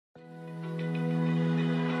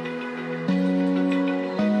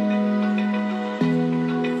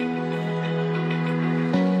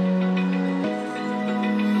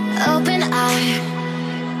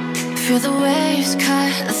Feel the waves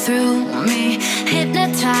cut through me,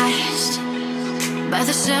 hypnotized by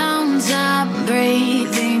the sounds I'm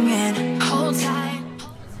breathing in. Hold tight.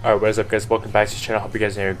 Alright, what is up guys, welcome back to the channel. Hope you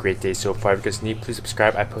guys are having a great day so far. If you guys need, please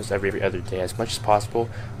subscribe. I post every other day as much as possible.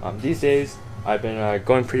 These days I've been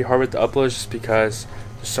going pretty hard with the uploads just because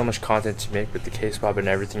there's so much content to make with the K-pop and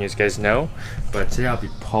everything, as you guys know. But today I'll be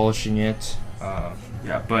polishing it.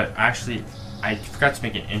 Yeah, but actually I forgot to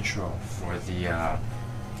make an intro for the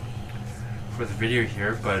video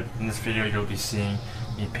here. But in this video you'll be seeing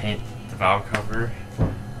me paint the valve cover,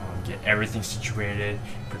 get everything situated,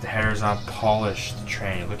 put the headers on, polish the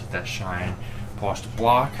Tranny. Look at that shine. Polish the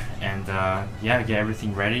block, and yeah, get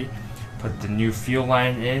everything ready. Put the new fuel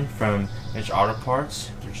line in from MR2,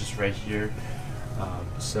 which is right here.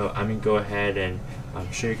 So I'm gonna go ahead and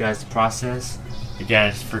show you guys the process. Again,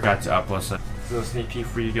 I just forgot to upload so a little sneak peek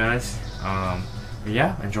for you guys. But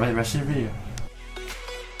yeah, enjoy the rest of the video.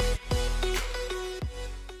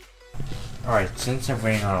 Alright, since I'm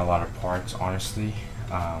waiting on a lot of parts, honestly,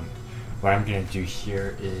 what I'm gonna do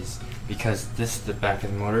here is, because this is the back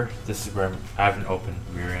of the motor, this is where I have an open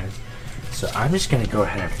rear end. So I'm just gonna go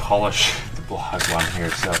ahead and polish the block on here.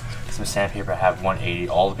 So some sandpaper, I have 180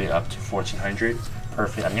 all the way up to 1400.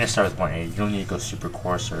 Perfect. I'm gonna start with 180. You don't need to go super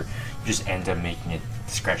coarse, or you just end up making it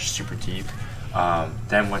scratch super deep.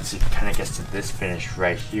 Then once it kind of gets to this finish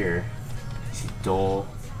right here, see dull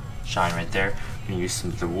shine right there. I'm gonna use some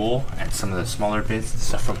of the wool and some of the smaller bits, the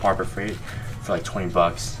stuff from Harbor Freight, for like 20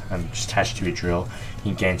 bucks. Just attached to a drill.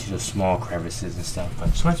 You can get into those small crevices and stuff. But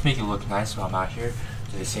just wanted to make it look nice while I'm out here.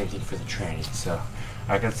 Do the same thing for the Tranny. So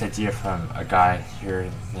I got this idea from a guy here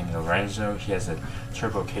named Lorenzo. He has a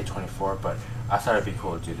turbo K24, but I thought it'd be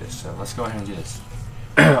cool to do this. So let's go ahead and do this.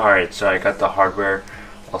 Alright, so I got the hardware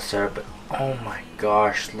all set up, but oh my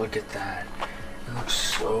gosh, look at that. It looks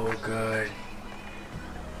so good.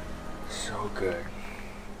 So good.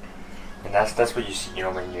 And that's what you see, you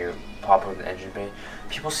know, when you pop on the engine bay.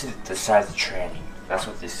 People see the side of the Tranny. That's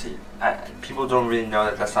what they see. People don't really know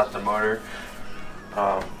that that's not the motor.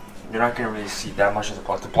 You're not gonna really see that much of the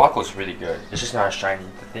block. The block looks really good. It's just not as shiny.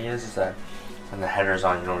 The thing is that when the header's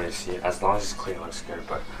on, you don't really see it. As long as it's clean, it looks good.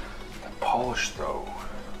 But the polish, though.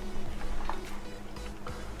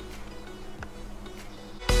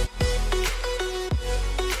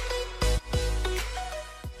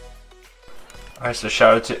 Alright, so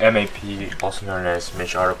shout out to MAP, also known as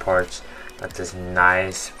MR2. Got this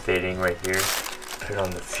nice fitting right here. Put it on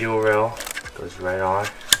the fuel rail. Goes right on.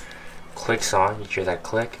 Clicks on. You hear that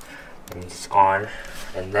click? That means it's on.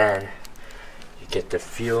 And then you get the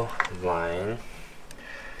fuel line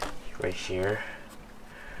right here.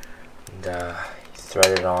 And you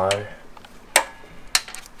thread it on.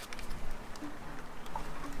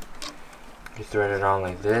 You thread it on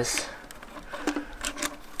like this.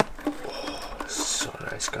 So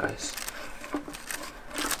nice, guys.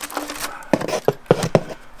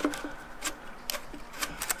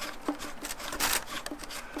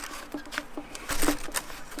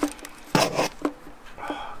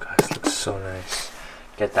 Oh, guys, looks so nice.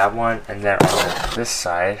 Get that one, and then on this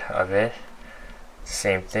side of it,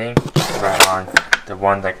 same thing. Right on the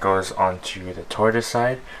one that goes onto the tortoise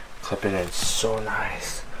side. Clip it in. So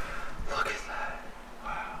nice. Look at that.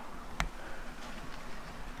 Wow.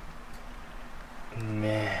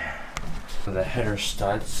 Man. So the header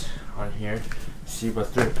studs on here, see what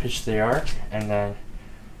thread pitch they are, and then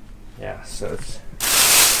yeah, so it's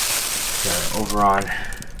over on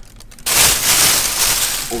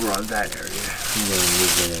that area. I'm gonna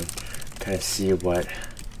move it and kind of see what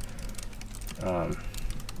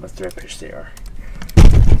thread pitch they are.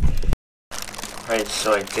 Alright,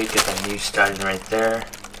 so I did get the new stud in right there.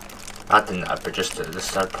 Not the nut, but just the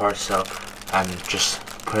stud part. So I'm just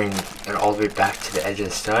putting it all the way back to the edge of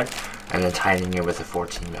the stud and then tightening it with a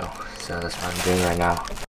 14 mil. So that's what I'm doing right now.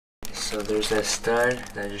 So there's that stud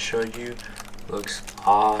that I just showed you. Looks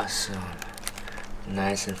awesome.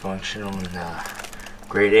 Nice and functional, and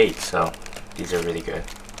grade 8, so these are really good.